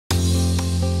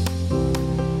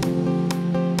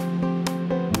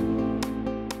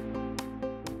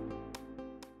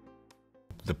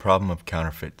problem of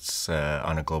counterfeits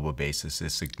on a global basis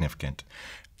is significant.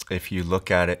 If you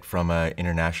look at it from an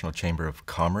International Chamber of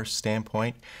Commerce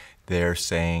standpoint, they're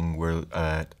saying we're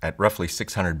at roughly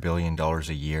 $600 billion a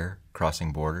year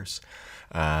crossing borders.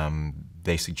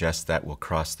 They suggest that will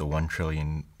cross the $1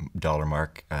 trillion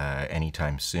mark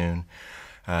anytime soon.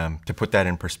 To put that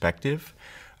in perspective,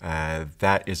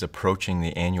 that is approaching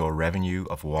the annual revenue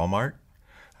of Walmart.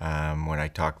 When I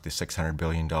talk the $600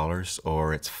 billion,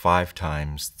 or it's 5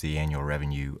 times the annual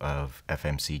revenue of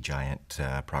FMC giant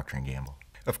Procter & Gamble.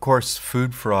 Of course,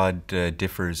 food fraud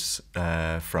differs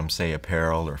from, say,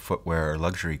 apparel or footwear or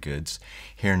luxury goods.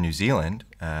 Here in New Zealand,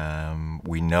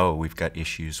 we know we've got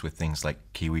issues with things like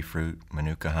kiwi fruit,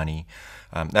 manuka honey.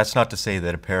 That's not to say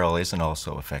that apparel isn't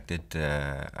also affected.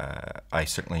 I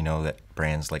certainly know that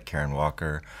brands like Karen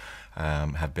Walker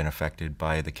have been affected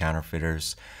by the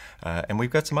counterfeiters. And we've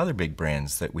got some other big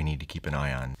brands that we need to keep an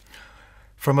eye on.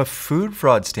 From a food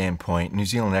fraud standpoint, New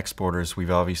Zealand exporters, we've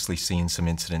obviously seen some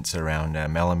incidents around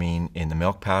melamine in the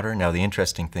milk powder. Now, the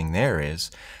interesting thing there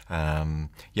is,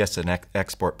 yes, an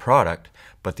export product,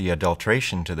 but the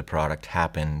adulteration to the product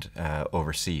happened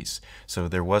overseas. So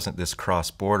there wasn't this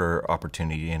cross-border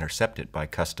opportunity to intercept it by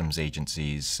customs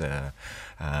agencies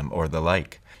or the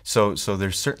like. So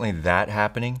there's certainly that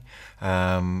happening.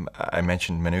 I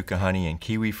mentioned manuka honey and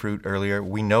kiwi fruit earlier.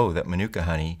 We know that manuka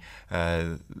honey,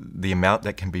 the amount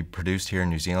that can be produced here in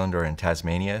New Zealand or in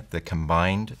Tasmania, the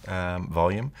combined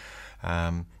volume,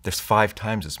 there's 5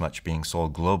 times as much being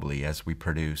sold globally as we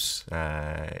produce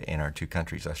in our 2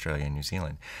 countries, Australia and New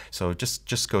Zealand. So it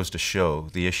just goes to show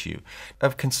the issue.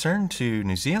 Of concern to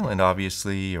New Zealand,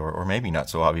 obviously, or maybe not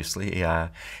so obviously,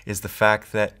 is the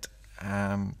fact that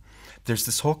there's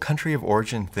this whole country of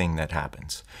origin thing that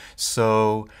happens.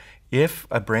 So if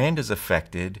a brand is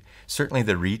affected, certainly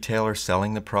the retailer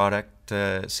selling the product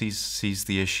sees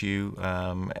the issue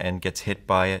and gets hit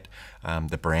by it.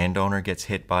 The brand owner gets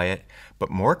hit by it.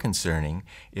 But more concerning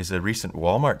is a recent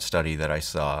Walmart study that I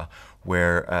saw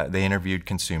where they interviewed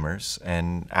consumers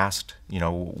and asked,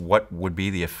 what would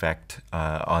be the effect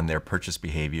on their purchase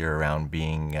behavior around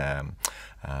being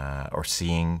or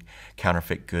seeing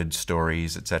counterfeit goods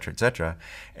stories, et cetera,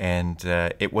 and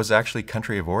it was actually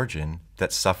country of origin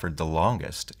that suffered the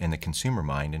longest in the consumer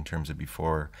mind in terms of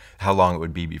how long it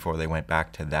would be before they went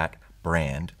back to that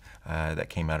brand that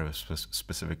came out of a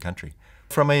specific country.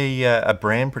 From a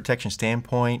brand protection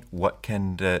standpoint, what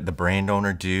can the brand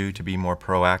owner do to be more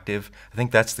proactive? I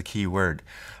think that's the key word.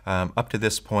 Up to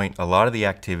this point, a lot of the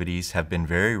activities have been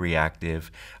very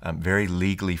reactive, very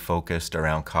legally focused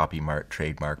around copyright,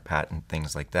 trademark, patent,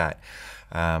 things like that.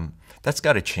 That's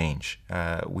got to change.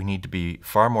 We need to be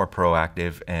far more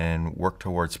proactive and work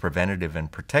towards preventative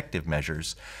and protective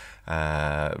measures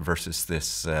versus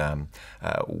this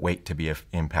wait to be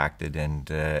impacted and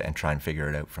try and figure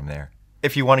it out from there.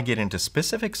 If you want to get into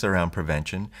specifics around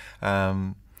prevention,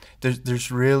 there's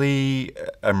really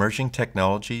emerging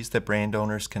technologies that brand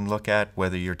owners can look at,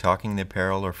 whether you're talking the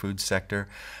apparel or food sector.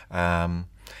 I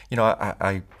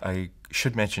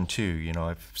should mention too,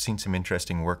 I've seen some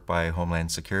interesting work by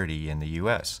Homeland Security in the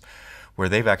US, where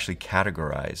they've actually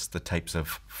categorized the types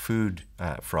of food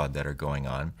fraud that are going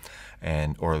on,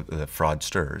 or the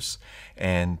fraudsters,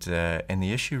 and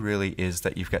the issue really is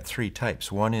that you've got 3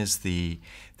 types. One is the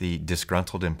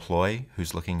disgruntled employee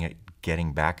who's looking at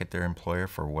getting back at their employer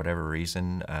for whatever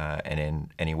reason and in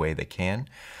any way they can.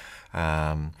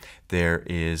 There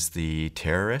is the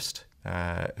terrorist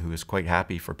who is quite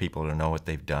happy for people to know what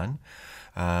they've done.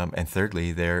 And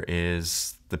thirdly, there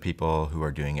is the people who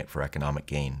are doing it for economic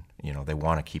gain. They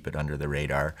want to keep it under the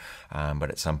radar, but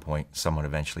at some point, someone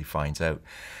eventually finds out.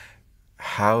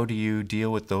 How do you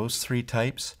deal with those 3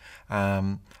 types?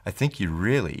 I think you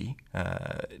really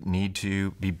need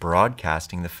to be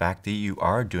broadcasting the fact that you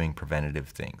are doing preventative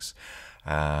things.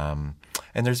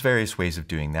 And there's various ways of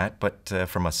doing that, but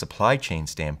from a supply chain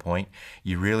standpoint,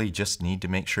 you really just need to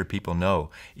make sure people know,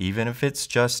 even if it's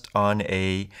just on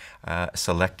a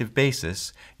selective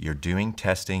basis, you're doing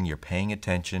testing, you're paying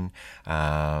attention,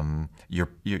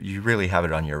 you really have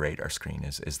it on your radar screen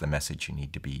is the message you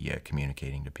need to be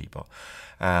communicating to people.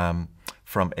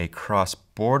 From a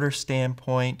cross-border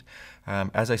standpoint,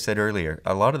 as I said earlier,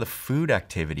 a lot of the food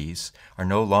activities are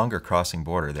no longer crossing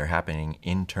border. They're happening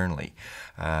internally.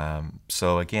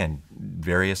 So again,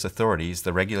 various authorities,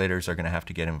 the regulators are going to have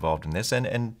to get involved in this.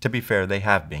 And to be fair, they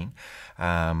have been.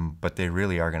 But they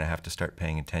really are going to have to start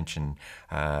paying attention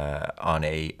on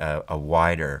a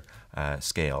wider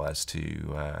scale as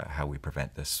to how we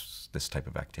prevent this type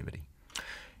of activity.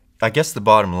 I guess the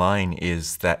bottom line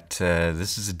is that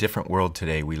this is a different world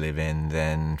today we live in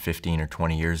than 15 or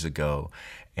 20 years ago.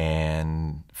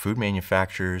 And food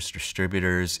manufacturers,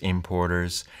 distributors,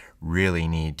 importers really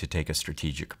need to take a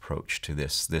strategic approach to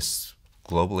this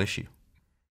global issue.